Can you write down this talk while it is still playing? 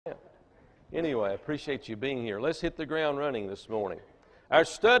Anyway, I appreciate you being here. Let's hit the ground running this morning. Our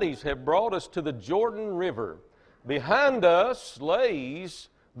studies have brought us to the Jordan River. Behind us lays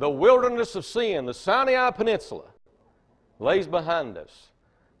the wilderness of sin. The Sinai Peninsula lays behind us.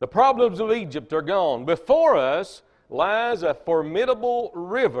 The problems of Egypt are gone. Before us lies a formidable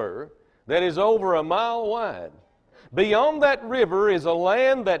river that is over a mile wide. Beyond that river is a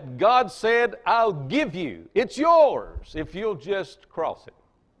land that God said, I'll give you. It's yours if you'll just cross it.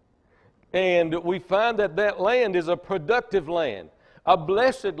 And we find that that land is a productive land, a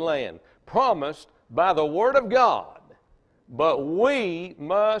blessed land, promised by the Word of God. But we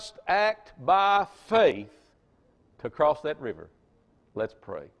must act by faith to cross that river. Let's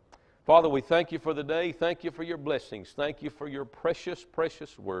pray. Father, we thank you for the day. Thank you for your blessings. Thank you for your precious,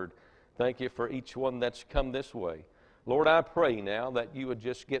 precious Word. Thank you for each one that's come this way. Lord, I pray now that you would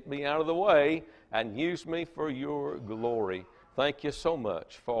just get me out of the way and use me for your glory. Thank you so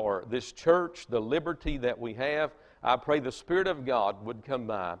much for this church, the liberty that we have. I pray the Spirit of God would come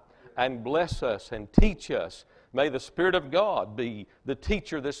by and bless us and teach us. May the Spirit of God be the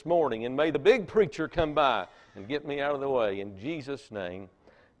teacher this morning, and may the big preacher come by and get me out of the way. In Jesus' name,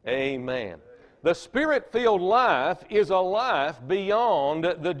 amen. The Spirit-filled life is a life beyond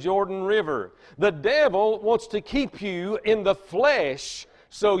the Jordan River. The devil wants to keep you in the flesh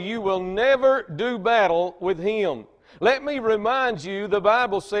so you will never do battle with him. Let me remind you, the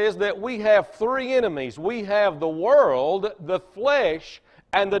Bible says that we have three enemies. We have the world, the flesh,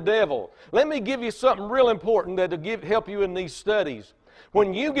 and the devil. Let me give you something real important that will help you in these studies.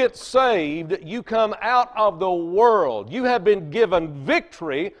 When you get saved, you come out of the world. You have been given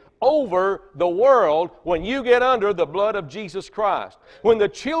victory over the world when you get under the blood of Jesus Christ. When the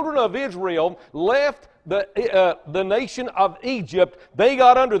children of Israel left the nation of Egypt, they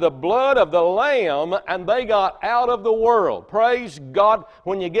got under the blood of the Lamb and they got out of the world. Praise God,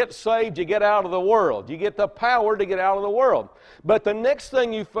 when you get saved, you get out of the world. You get the power to get out of the world. But the next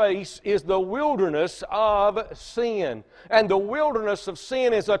thing you face is the wilderness of sin. And the wilderness of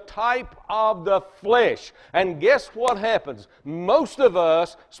sin is a type of the flesh. And guess what happens? Most of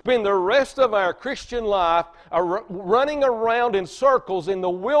us spend the rest of our Christian life running around in circles in the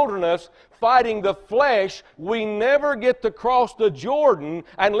wilderness fighting the flesh. We never get to cross the Jordan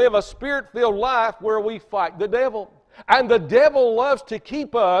and live a Spirit-filled life where we fight the devil. And the devil loves to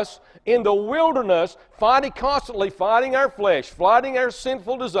keep us in the wilderness, constantly fighting our flesh, fighting our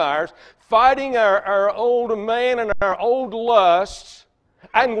sinful desires, fighting our old man and our old lusts.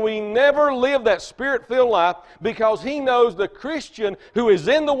 And we never live that Spirit-filled life because he knows the Christian who is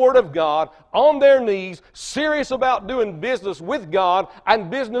in the Word of God, on their knees, serious about doing business with God and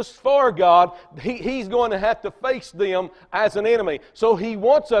business for God, he's going to have to face them as an enemy. So he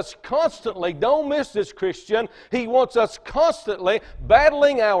wants us constantly, don't miss this, Christian, he wants us constantly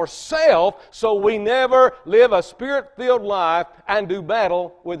battling ourselves so we never live a Spirit-filled life and do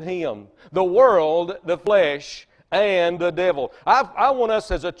battle with him. The world, the flesh, and the devil. I want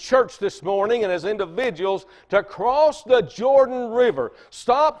us as a church this morning and as individuals to cross the Jordan River.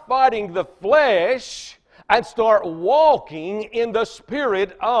 Stop fighting the flesh and start walking in the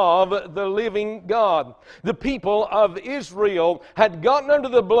Spirit of the living God. The people of Israel had gotten under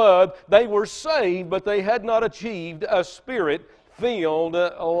the blood. They were saved, but they had not achieved a Spirit-filled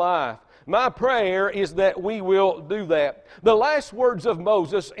life. My prayer is that we will do that. The last words of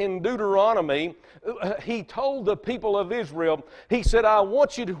Moses in Deuteronomy, he told the people of Israel, he said, I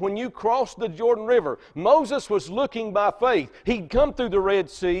want you to, when you cross the Jordan River. Moses was looking by faith. He'd come through the Red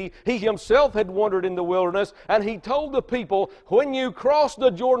Sea. He himself had wandered in the wilderness. And he told the people, when you cross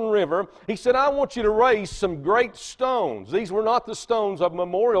the Jordan River, he said, I want you to raise some great stones. These were not the stones of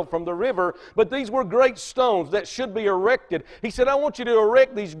memorial from the river, but these were great stones that should be erected. He said, I want you to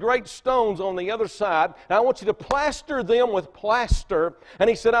erect these great stones on the other side, and I want you to plaster them with plaster. And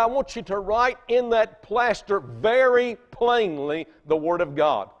he said, I want you to write in that plaster very plainly the Word of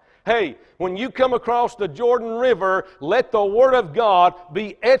God. Hey, when you come across the Jordan River, let the Word of God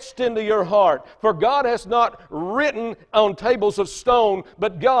be etched into your heart. For God has not written on tables of stone,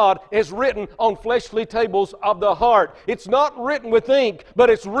 but God has written on fleshly tables of the heart. It's not written with ink, but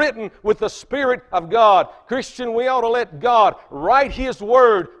it's written with the Spirit of God. Christian, we ought to let God write His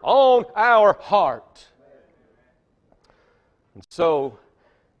Word on our heart. And so,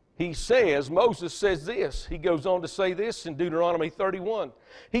 he says, Moses says this. He goes on to say this in Deuteronomy 31.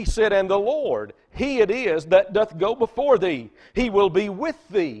 He said, and the Lord, He it is that doth go before thee. He will be with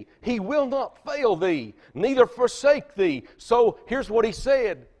thee. He will not fail thee, neither forsake thee. So here's what he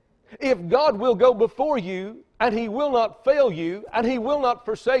said. If God will go before you, and He will not fail you, and He will not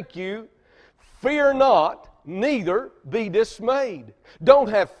forsake you, fear not, neither be dismayed. Don't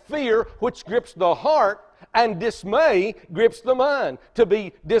have fear, which grips the heart, and dismay grips the mind. To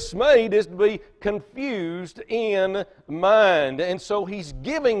be dismayed is to be confused in mind. And so he's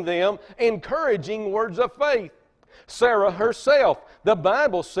giving them encouraging words of faith. Sarah herself, the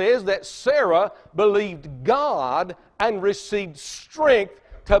Bible says that Sarah believed God and received strength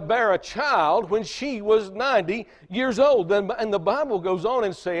to bear a child when she was 90 years old. And the Bible goes on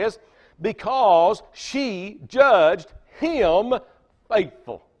and says, because she judged him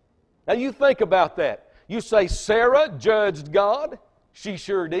faithful. Now you think about that. You say Sarah judged God? She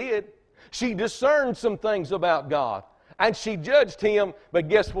sure did. She discerned some things about God. And she judged him, but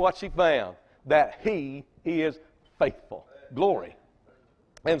guess what she found? That he is faithful. Glory.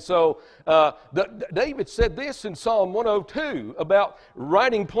 And so David said this in Psalm 102 about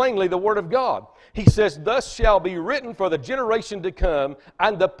writing plainly the Word of God. He says, thus shall be written for the generation to come,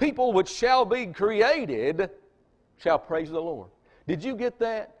 and the people which shall be created shall praise the Lord. Did you get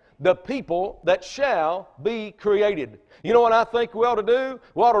that? The people that shall be created. You know what I think we ought to do?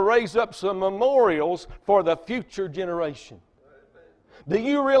 We ought to raise up some memorials for the future generation. Do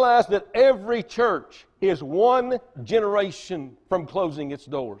you realize that every church is one generation from closing its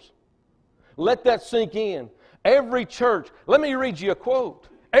doors? Let that sink in. Every church, let me read you a quote.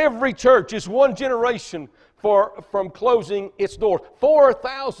 Every church is one generation from closing its doors.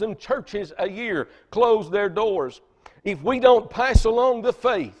 4,000 churches a year close their doors. If we don't pass along the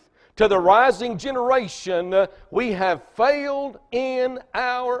faith to the rising generation, we have failed in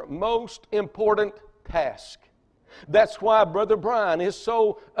our most important task. That's why Brother Brian is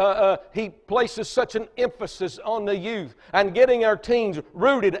he places such an emphasis on the youth and getting our teens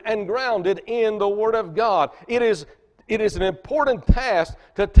rooted and grounded in the Word of God. It is an important task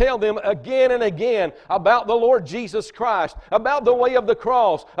to tell them again and again about the Lord Jesus Christ, about the way of the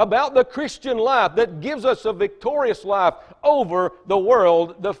cross, about the Christian life that gives us a victorious life over the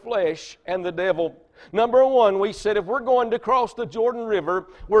world, the flesh, and the devil. Number one, we said if we're going to cross the Jordan River,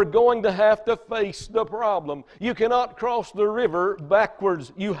 we're going to have to face the problem. You cannot cross the river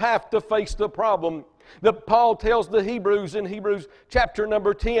backwards. You have to face the problem. Paul tells the Hebrews in Hebrews chapter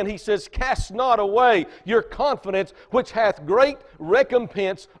number 10, he says, cast not away your confidence, which hath great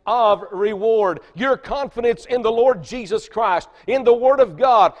recompense of reward. Your confidence in the Lord Jesus Christ, in the Word of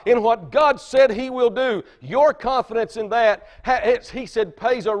God, in what God said He will do. Your confidence in that, he said,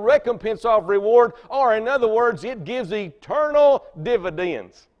 pays a recompense of reward, or in other words, it gives eternal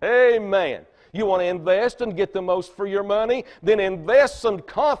dividends. Amen. You want to invest and get the most for your money? Then invest some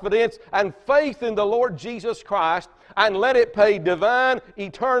confidence and faith in the Lord Jesus Christ and let it pay divine,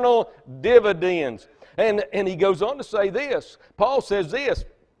 eternal dividends. And he goes on to say this. Paul says this.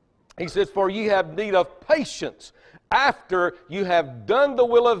 He says, for ye have need of patience after you have done the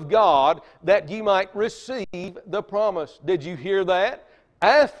will of God, that ye might receive the promise. Did you hear that?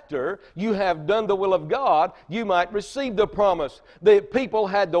 After you have done the will of God, you might receive the promise. The people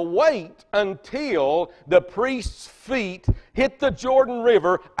had to wait until the priest's feet hit the Jordan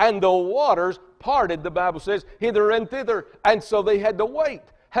River and the waters parted, the Bible says, hither and thither. And so they had to wait.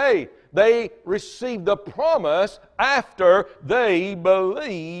 Hey, they received the promise after they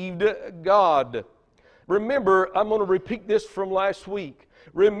believed God. Remember, I'm going to repeat this from last week.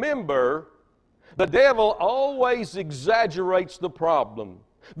 Remember, the devil always exaggerates the problem.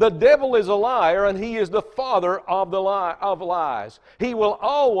 The devil is a liar, and he is the father of lies. He will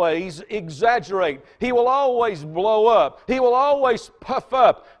always exaggerate. He will always blow up. He will always puff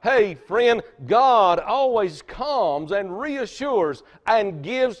up. Hey, friend, God always calms and reassures and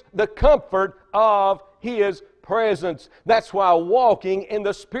gives the comfort of His presence. That's why walking in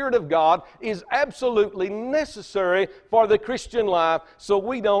the Spirit of God is absolutely necessary for the Christian life, so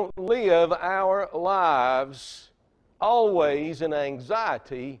we don't live our lives always in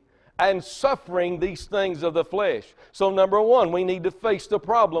anxiety and suffering these things of the flesh. So number one, we need to face the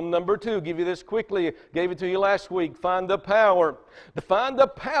problem. Number two, give you this quickly, gave it to you last week, find the power. To find the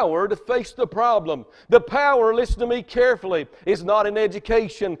power to face the problem. The power, listen to me carefully, is not in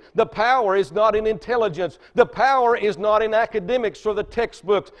education. The power is not in intelligence. The power is not in academics or the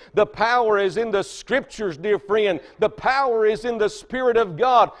textbooks. The power is in the Scriptures, dear friend. The power is in the Spirit of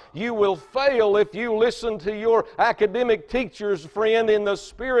God. You will fail if you listen to your academic teachers, friend, in the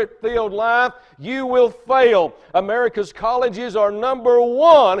Spirit-filled life. You will fail. America's colleges are number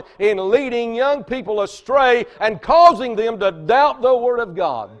one in leading young people astray and causing them to doubt the Word of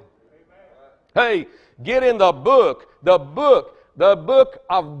God. Hey, get in the book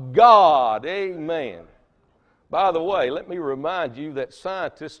of God. Amen. By the way, let me remind you that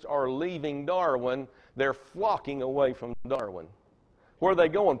scientists are leaving Darwin. They're flocking away from Darwin. Where are they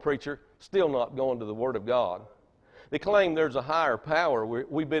going, preacher? still not going to the Word of God. They claim there's a higher power.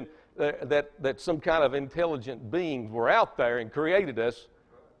 We've been that some kind of intelligent beings were out there and created us.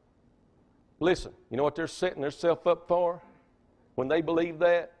 Listen, you know what they're setting themselves up for? When they believe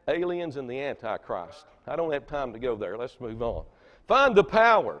that? Aliens and the Antichrist. I don't have time to go there. Let's move on. Find the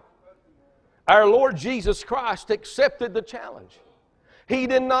power. Our Lord Jesus Christ accepted the challenge. He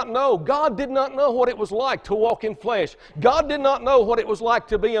did not know. God did not know what it was like to walk in flesh. God did not know what it was like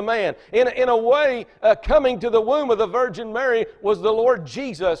to be a man. In a way, coming to the womb of the Virgin Mary was the Lord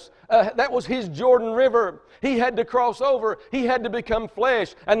Jesus. That was His Jordan River. He had to cross over. He had to become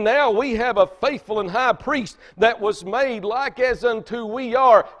flesh. And now we have a faithful and high priest that was made like as unto we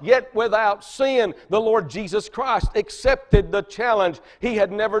are, yet without sin. The Lord Jesus Christ accepted the challenge. He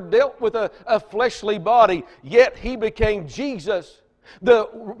had never dealt with a fleshly body, yet He became Jesus.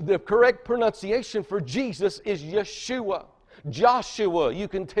 The correct pronunciation for Jesus is Yeshua. Joshua, you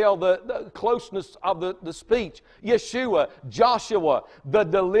can tell the closeness of the speech. Yeshua, Joshua, the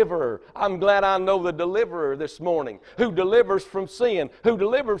deliverer. I'm glad I know the deliverer this morning, who delivers from sin, who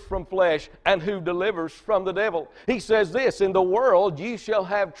delivers from flesh, and who delivers from the devil. He says this, in the world ye shall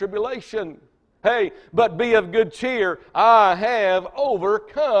have tribulation. Hey, but be of good cheer. I have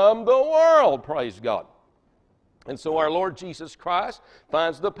overcome the world. Praise God. And so our Lord Jesus Christ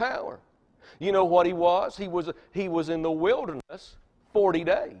finds the power. You know what He was? He was in the wilderness 40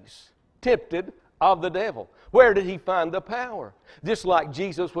 days, tempted of the devil. Where did He find the power? Just like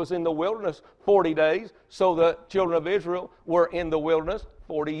Jesus was in the wilderness 40 days, so the children of Israel were in the wilderness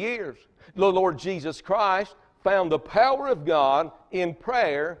 40 years. The Lord Jesus Christ found the power of God in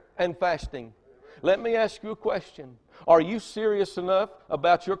prayer and fasting. Let me ask you a question. Are you serious enough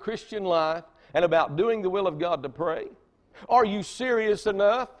about your Christian life and about doing the will of God to pray? Are you serious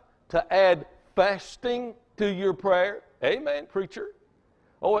enough to add fasting to your prayer? Amen, preacher.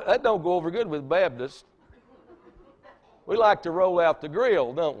 Oh, that don't go over good with Baptists. We like to roll out the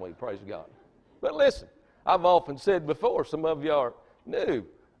grill, don't we? Praise God. But listen, I've often said before, some of you are new.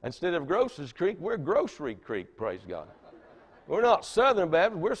 Instead of Grocers Creek, we're Grocery Creek, praise God. We're not Southern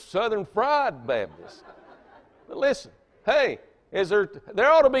Baptists, we're Southern Fried Baptists. But listen, hey,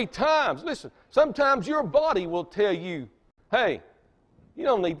 there ought to be times, listen, sometimes your body will tell you, hey, you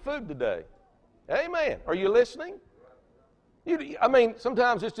don't need food today. Amen. Are you listening?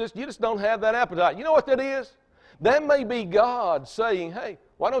 Sometimes it's just, you just don't have that appetite. You know what that is? That may be God saying, hey,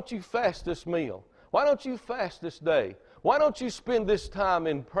 why don't you fast this meal? Why don't you fast this day? Why don't you spend this time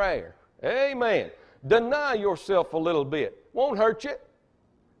in prayer? Amen. Deny yourself a little bit. Won't hurt you.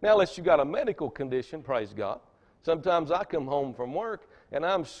 Now, unless you got a medical condition, praise God. Sometimes I come home from work and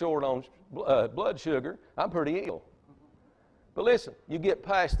I'm short on blood sugar. I'm pretty ill. But listen, you get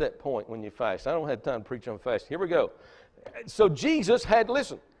past that point when you fast. I don't have time to preach on fasting. Here we go. So Jesus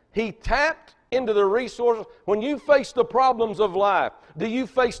He tapped into the resources. When you face the problems of life, do you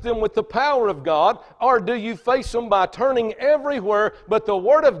face them with the power of God, or do you face them by turning everywhere but the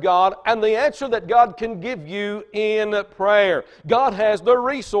Word of God and the answer that God can give you in prayer? God has the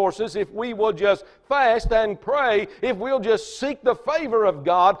resources if we will just fast and pray, if we'll just seek the favor of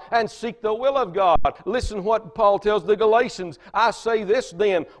God and seek the will of God. Listen what Paul tells the Galatians. I say this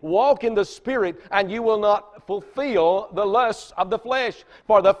then, walk in the Spirit, and you will not fulfill the lusts of the flesh.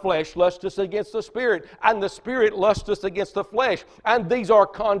 For the flesh lusteth against the Spirit, and the Spirit lusteth against the flesh. And these are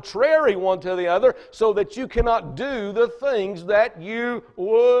contrary one to the other, so that you cannot do the things that you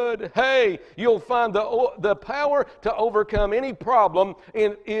would. Hey, you'll find the power to overcome any problem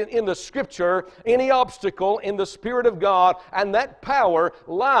in the Scripture, any obstacle in the Spirit of God, and that power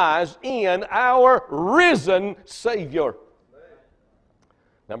lies in our risen Savior.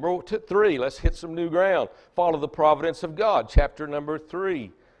 Number 3, let's hit some new ground. Follow the providence of God. Chapter number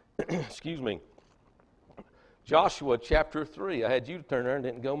 3. Excuse me. Joshua chapter 3. I had you turn there and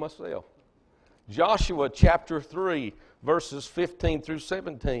didn't go myself. Joshua chapter 3, verses 15 through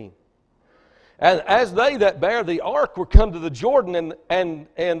 17. And as they that bear the ark were come to the Jordan, and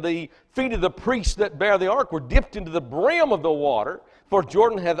the feet of the priests that bear the ark were dipped into the brim of the water, for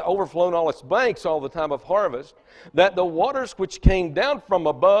Jordan hath overflown all its banks all the time of harvest, that the waters which came down from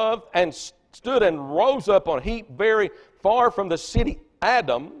above and stood and rose up on a heap very far from the city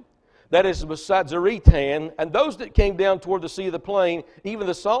Adam, that is beside Zaretan, and those that came down toward the sea of the plain, even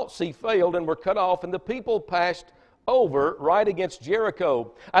the salt sea failed and were cut off, and the people passed over right against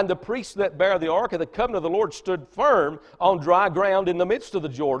Jericho. And the priests that bear the ark of the covenant of the Lord stood firm on dry ground in the midst of the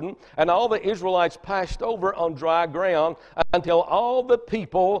Jordan, and all the Israelites passed over on dry ground until all the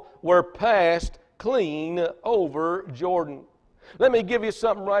people were passed clean over Jordan. Let me give you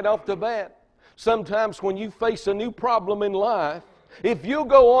something right off the bat. Sometimes when you face a new problem in life, If you'll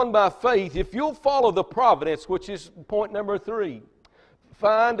go on by faith, if you'll follow the providence, which is point number 3,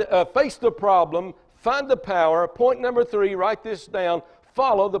 face the problem, find the power. Point number 3, write this down,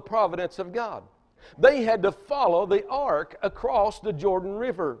 follow the providence of God. They had to follow the ark across the Jordan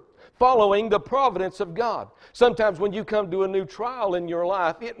River, following the providence of God. Sometimes when you come to a new trial in your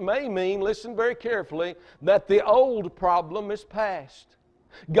life, it may mean, listen very carefully, that the old problem is past.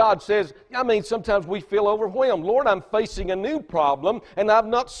 God says, sometimes we feel overwhelmed. Lord, I'm facing a new problem and I've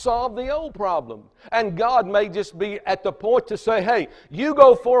not solved the old problem. And God may just be at the point to say, hey, you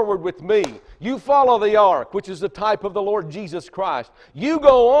go forward with me. You follow the ark, which is the type of the Lord Jesus Christ. You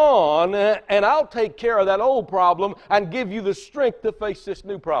go on and I'll take care of that old problem and give you the strength to face this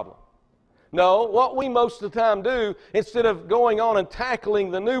new problem. No, what we most of the time do, instead of going on and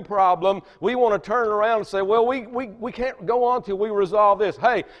tackling the new problem, we want to turn around and say, well, we can't go on till we resolve this.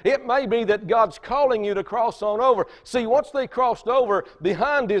 Hey, it may be that God's calling you to cross on over. See, once they crossed over,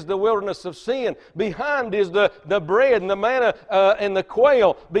 behind is the wilderness of sin. Behind is the bread and the manna and the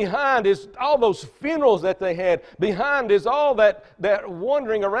quail. Behind is all those funerals that they had. Behind is all that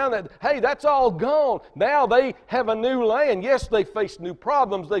wandering around. Hey, that's all gone. Now they have a new land. Yes, they face new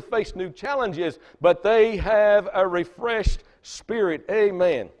problems. They face new challenges. But they have a refreshed spirit.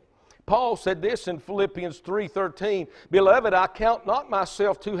 Amen. Paul said this in Philippians 3:13, Beloved, I count not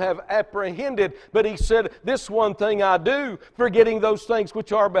myself to have apprehended, but he said, This one thing I do, forgetting those things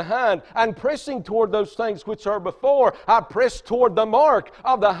which are behind, and pressing toward those things which are before, I press toward the mark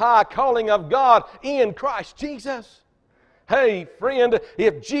of the high calling of God in Christ Jesus. Hey, friend,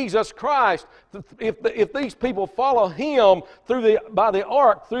 if Jesus Christ, if these people follow Him by the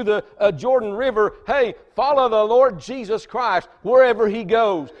ark, through the Jordan River, hey, follow the Lord Jesus Christ wherever He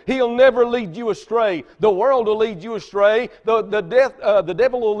goes. He'll never lead you astray. The world will lead you astray. The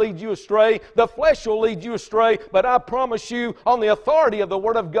devil will lead you astray. The flesh will lead you astray. But I promise you, on the authority of the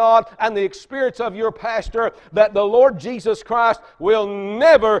Word of God and the experience of your pastor, that the Lord Jesus Christ will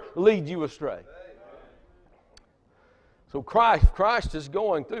never lead you astray. So Christ is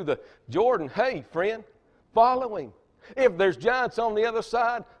going through the Jordan. Hey, friend, follow Him. If there's giants on the other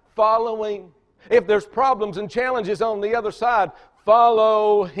side, follow Him. If there's problems and challenges on the other side,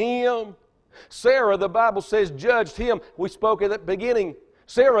 follow Him. Sarah, the Bible says, judged him. We spoke at the beginning.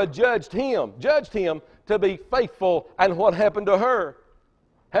 Sarah judged him to be faithful. And what happened to her?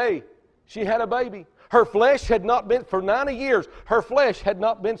 Hey, she had a baby. Her flesh had not been, for 90 years, her flesh had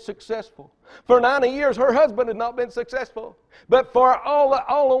not been successful. For 90 years, her husband had not been successful. But for all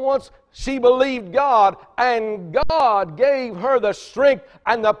at once, she believed God, and God gave her the strength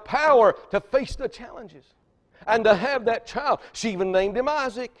and the power to face the challenges and to have that child. She even named him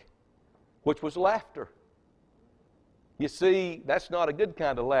Isaac, which was laughter. You see, that's not a good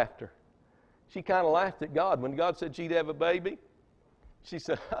kind of laughter. She kind of laughed at God. When God said she'd have a baby, she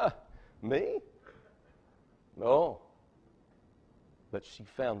said, me? No. But she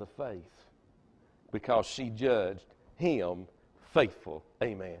found the faith because she judged him faithful.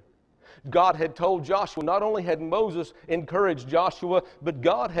 Amen. God had told Joshua, not only had Moses encouraged Joshua, but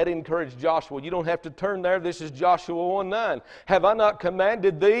God had encouraged Joshua. You don't have to turn there. This is Joshua 1:9. Have I not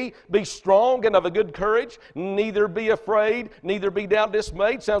commanded thee? Be strong and of a good courage. Neither be afraid, neither be thou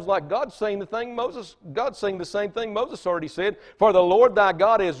dismayed. Sounds like God's saying the same thing Moses already said. For the Lord thy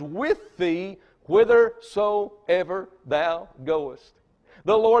God is with thee whithersoever thou goest.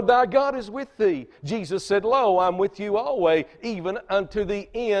 The Lord thy God is with thee. Jesus said, Lo, I'm with you always, even unto the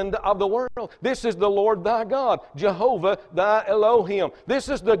end of the world. This is the Lord thy God, Jehovah thy Elohim. This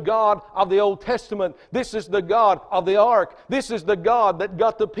is the God of the Old Testament. This is the God of the ark. This is the God that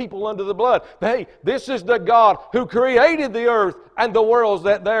got the people under the blood. Hey, this is the God who created the earth and the worlds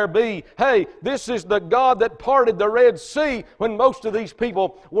that there be. Hey, this is the God that parted the Red Sea when most of these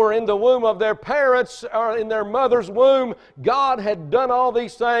people were in the womb of their parents or in their mother's womb. God had done all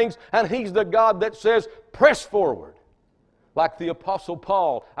these things, and He's the God that says, press forward. Like the Apostle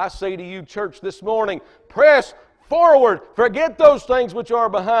Paul, I say to you, church, this morning, press forward. Forget those things which are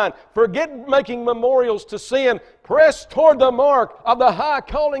behind. Forget making memorials to sin. Press toward the mark of the high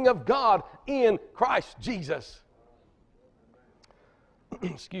calling of God in Christ Jesus.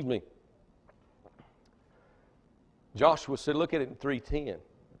 Excuse me. Joshua said, look at it in 3:10.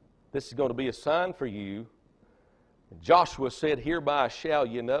 This is going to be a sign for you. Joshua said, hereby shall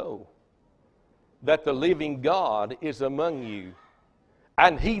you know that the living God is among you,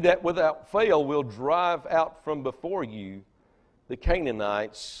 and He that without fail will drive out from before you the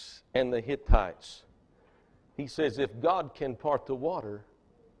Canaanites and the Hittites. He says if God can part the water,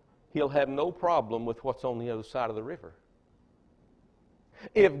 He'll have no problem with what's on the other side of the river.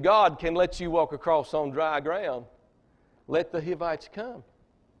 If God can let you walk across on dry ground, let the Hivites come.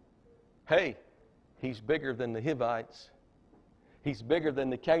 Hey, He's bigger than the Hivites. He's bigger than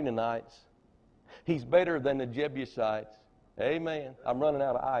the Canaanites. He's better than the Jebusites. Amen. I'm running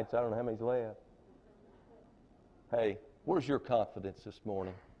out of ites. I don't know how many's left. Hey, where's your confidence this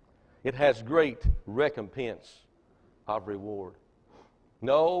morning? It has great recompense of reward.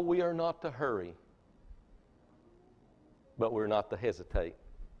 No, we are not to hurry, but we're not to hesitate.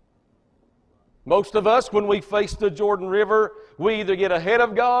 Most of us, when we face the Jordan River, we either get ahead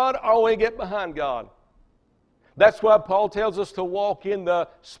of God or we get behind God. That's why Paul tells us to walk in the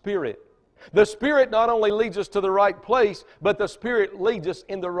Spirit. The Spirit not only leads us to the right place, but the Spirit leads us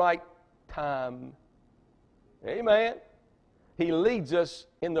in the right time. Amen. He leads us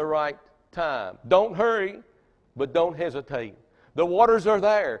in the right time. Don't hurry, but don't hesitate. The waters are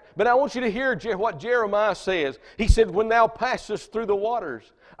there. But I want you to hear what Jeremiah says. He said, when thou passest through the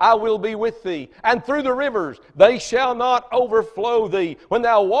waters, I will be with thee. And through the rivers, they shall not overflow thee. When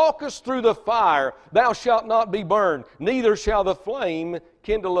thou walkest through the fire, thou shalt not be burned, neither shall the flame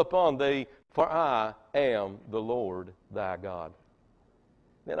kindle upon thee, for I am the Lord thy God.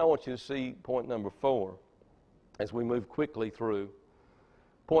 Then I want you to see point number 4 as we move quickly through.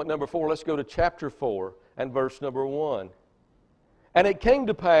 Point number 4, let's go to chapter 4 and verse number 1. And it came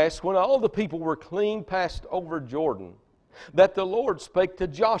to pass, when all the people were clean passed over Jordan, that the Lord spake to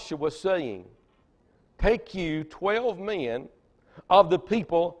Joshua, saying, take you 12 men of the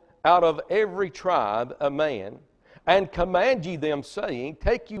people out of every tribe, a man, and command ye them, saying,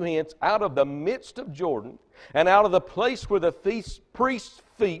 take you hence out of the midst of Jordan, and out of the place where the priest's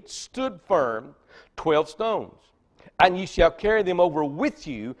feet stood firm, 12 stones. And ye shall carry them over with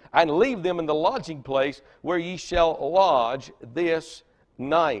you, and leave them in the lodging place where ye shall lodge this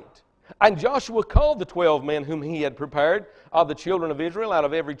night. And Joshua called the 12 men whom he had prepared of the children of Israel out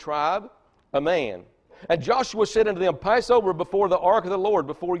of every tribe, a man. And Joshua said unto them, pass over before the ark of the Lord,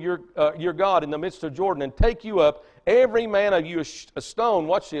 before your God in the midst of Jordan, and take you up every man of you a stone,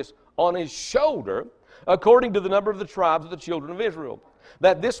 watch this, on his shoulder, according to the number of the tribes of the children of Israel,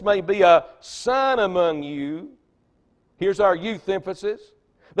 that this may be a sign among you. Here's our youth emphasis.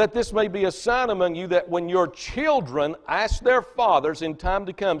 That this may be a sign among you, that when your children ask their fathers in time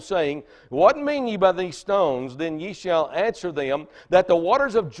to come, saying, what mean ye by these stones? Then ye shall answer them, that the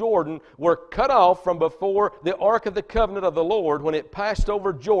waters of Jordan were cut off from before the ark of the covenant of the Lord, when it passed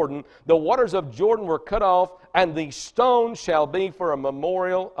over Jordan. The waters of Jordan were cut off, and these stones shall be for a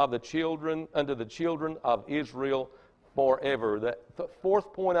memorial of the children unto the children of Israel forever. The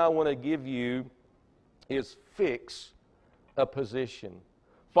fourth point I want to give you is fix a position.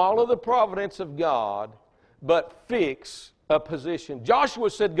 Follow the providence of God, but fix a position. Joshua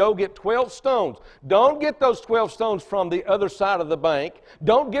said, go get 12 stones. Don't get those 12 stones from the other side of the bank.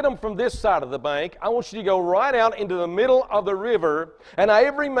 Don't get them from this side of the bank. I want you to go right out into the middle of the river, and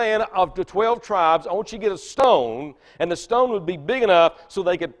every man of the 12 tribes, I want you to get a stone, and the stone would be big enough so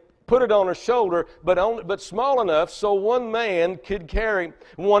they could put it on her shoulder, but small enough so one man could carry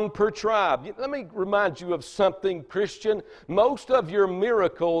one per tribe. Let me remind you of something, Christian. Most of your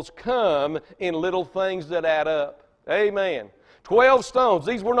miracles come in little things that add up. Amen. 12 stones.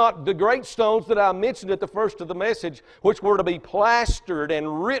 These were not the great stones that I mentioned at the first of the message, which were to be plastered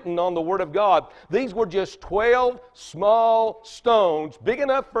and written on the Word of God. These were just 12 small stones, big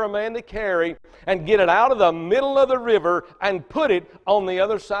enough for a man to carry, and get it out of the middle of the river and put it on the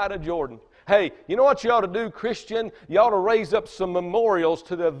other side of Jordan. Hey, you know what you ought to do, Christian? You ought to raise up some memorials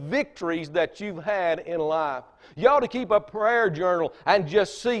to the victories that you've had in life. You ought to keep a prayer journal and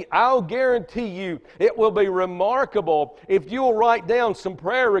just see. I'll guarantee you it will be remarkable if you'll write down some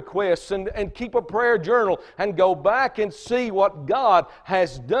prayer requests and keep a prayer journal and go back and see what God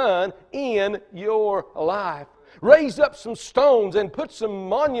has done in your life. Raise up some stones and put some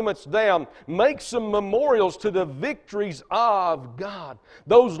monuments down. Make some memorials to the victories of God.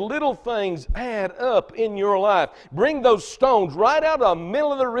 Those little things add up in your life. Bring those stones right out of the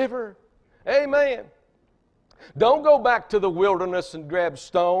middle of the river. Amen. Don't go back to the wilderness and grab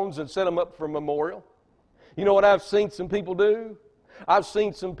stones and set them up for a memorial. You know what I've seen some people do? I've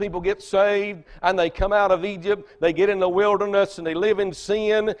seen some people get saved and they come out of Egypt, they get in the wilderness and they live in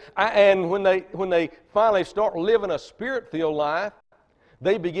sin, and when they finally start living a Spirit-filled life,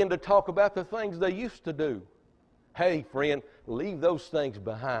 they begin to talk about the things they used to do. Hey, friend, leave those things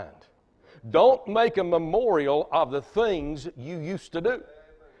behind. Don't make a memorial of the things you used to do.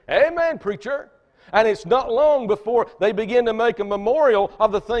 Amen, preacher. And it's not long before they begin to make a memorial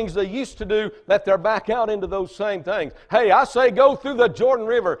of the things they used to do, that they're back out into those same things. Hey, I say go through the Jordan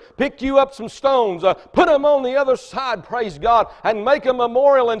River, pick you up some stones, put them on the other side, praise God, and make a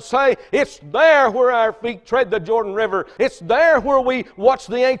memorial and say, it's there where our feet tread the Jordan River. It's there where we watch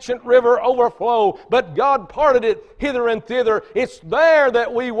the ancient river overflow, but God parted it hither and thither. It's there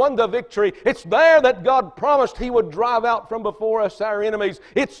that we won the victory. It's there that God promised He would drive out from before us our enemies.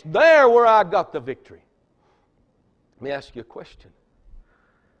 It's there where I got the victory. Let me ask you a question.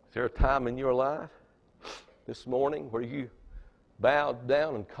 Is there a time in your life this morning where you bowed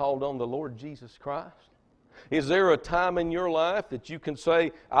down and called on the Lord Jesus Christ? Is there a time in your life that you can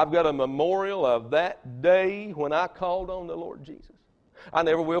say, I've got a memorial of that day when I called on the Lord Jesus? I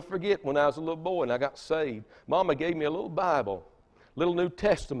never will forget when I was a little boy and I got saved. Mama gave me a little Bible, little New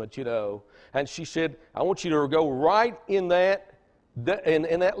Testament, and she said, I want you to go right in that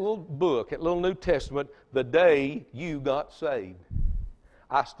little book, that little New Testament, the day you got saved.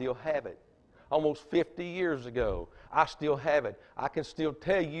 I still have it. Almost 50 years ago, I still have it. I can still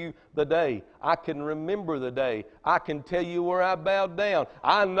tell you the day. I can remember the day. I can tell you where I bowed down.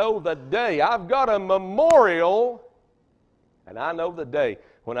 I know the day. I've got a memorial. And I know the day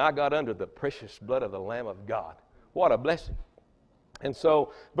when I got under the precious blood of the Lamb of God. What a blessing. And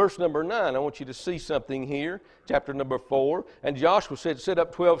so, verse number 9, I want you to see something here. Chapter number 4. And Joshua said, set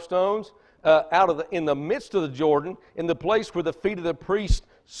up 12 stones in the midst of the Jordan, in the place where the feet of the priest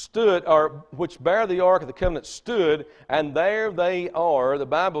stood, or which bear the ark of the covenant stood, and there they are, the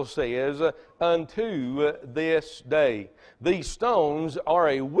Bible says, unto this day. These stones are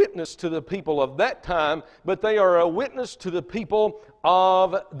a witness to the people of that time, but they are a witness to the people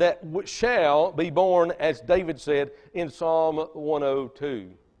of that shall be born, as David said in Psalm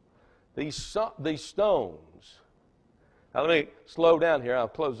 102. These stones. Now let me slow down here. I'll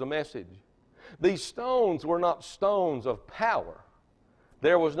close the message. These stones were not stones of power.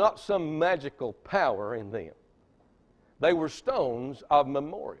 There was not some magical power in them. They were stones of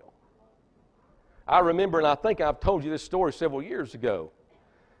memorial. I remember, and I think I've told you this story several years ago.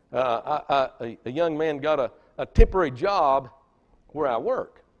 A young man got a temporary job where I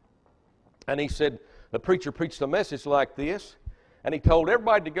work. And he said, the preacher preached a message like this, and he told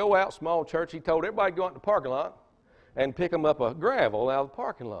everybody to go out, small church, he told everybody to go out in the parking lot and pick them up a gravel out of the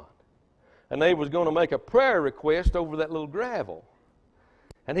parking lot. And they was going to make a prayer request over that little gravel.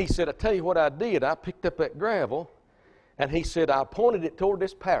 And he said, I tell you what I did. I picked up that gravel, and he said, I pointed it toward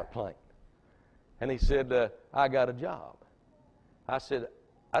this power plant. And he said, I got a job. I said,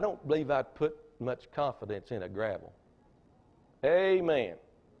 I don't believe I'd put much confidence in a gravel. Amen.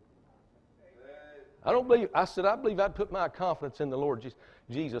 I believe I'd put my confidence in the Lord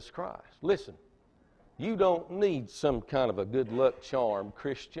Jesus Christ. Listen, you don't need some kind of a good luck charm,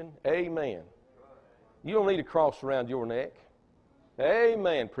 Christian. Amen. You don't need a cross around your neck.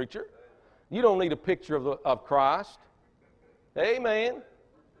 Amen, preacher. You don't need a picture of Christ. Amen.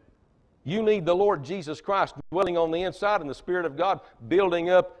 You need the Lord Jesus Christ dwelling on the inside and the Spirit of God building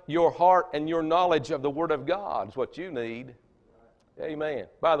up your heart and your knowledge of the Word of God is what you need. Amen.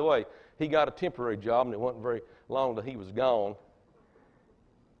 By the way, he got a temporary job, and it wasn't very long till he was gone.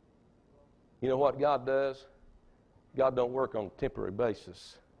 You know what God does? God don't work on a temporary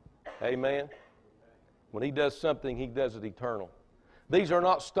basis. Amen. When He does something, He does it eternal. These are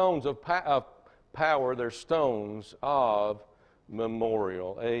not stones of power. They're stones of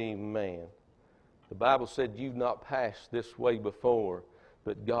memorial. Amen. The Bible said you've not passed this way before,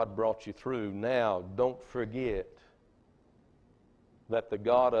 but God brought you through. Now, don't forget that the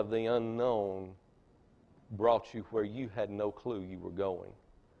God of the unknown brought you where you had no clue you were going.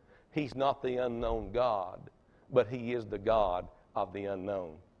 He's not the unknown God, but He is the God of the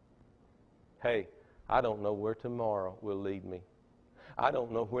unknown. Hey, I don't know where tomorrow will lead me. I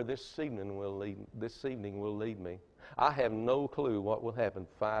don't know where this evening will lead me. I have no clue what will happen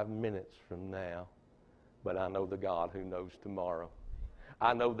 5 minutes from now, but I know the God who knows tomorrow.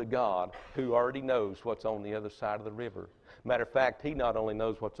 I know the God who already knows what's on the other side of the river. Matter of fact, He not only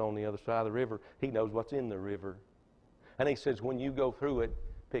knows what's on the other side of the river, He knows what's in the river. And He says, when you go through it,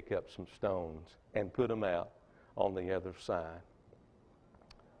 pick up some stones and put them out on the other side.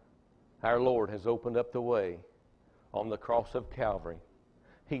 Our Lord has opened up the way on the cross of Calvary.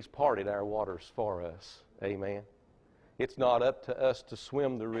 He's parted our waters for us. Amen. It's not up to us to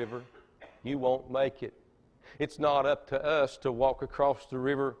swim the river. You won't make it. It's not up to us to walk across the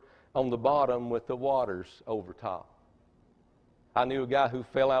river on the bottom with the waters over top. I knew a guy who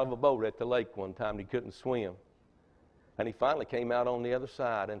fell out of a boat at the lake one time and he couldn't swim. And he finally came out on the other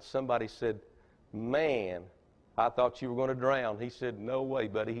side, and somebody said, man, I thought you were going to drown. He said, no way,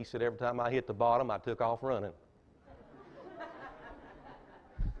 buddy. He said, every time I hit the bottom, I took off running.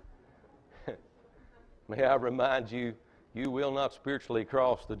 May I remind you, you will not spiritually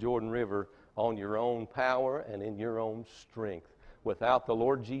cross the Jordan River on your own power and in your own strength. Without the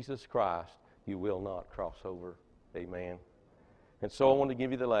Lord Jesus Christ, you will not cross over. Amen. And so I want to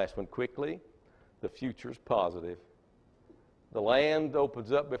give you the last one quickly. The future's positive. The land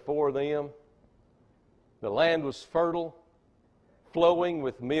opens up before them. The land was fertile, flowing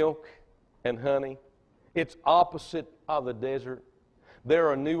with milk and honey. It's opposite of the desert. There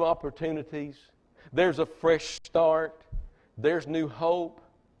are new opportunities. There's a fresh start. There's new hope.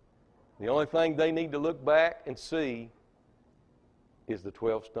 The only thing they need to look back and see is the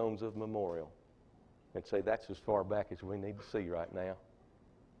 12 stones of memorial and say, that's as far back as we need to see right now.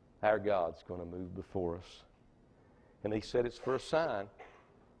 Our God's going to move before us. And He said it's for a sign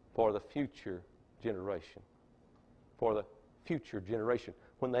for the future generation. For the future generation.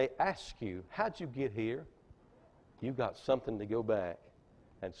 When they ask you, how'd you get here? You've got something to go back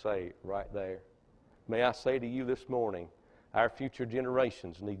and say right there. May I say to you this morning, our future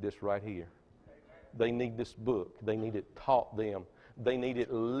generations need this right here. They need this book. They need it taught them. They need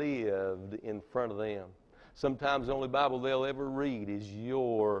it lived in front of them. Sometimes the only Bible they'll ever read is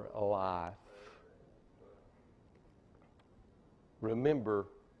your life. Remember,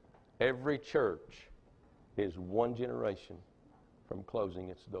 every church is one generation from closing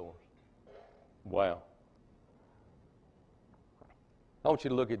its doors. Wow. I want you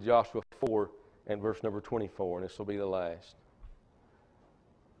to look at Joshua 4 and verse number 24, and this will be the last.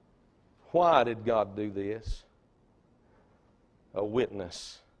 Why did God do this? A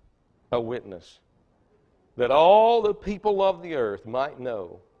witness, that all the people of the earth might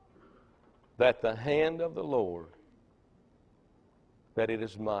know that the hand of the Lord, that it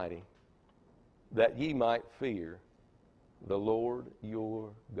is mighty, that ye might fear the Lord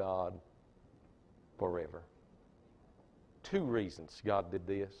your God forever. 2 reasons God did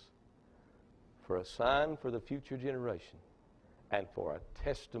this. For a sign for the future generation and for a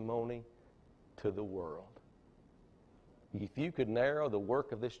testimony to the world. If you could narrow the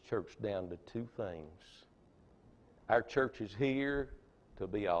work of this church down to 2 things. Our church is here to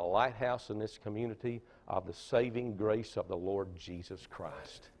be a lighthouse in this community of the saving grace of the Lord Jesus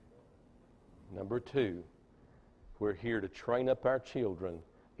Christ. Number 2, we're here to train up our children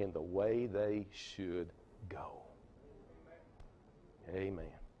in the way they should go. Amen.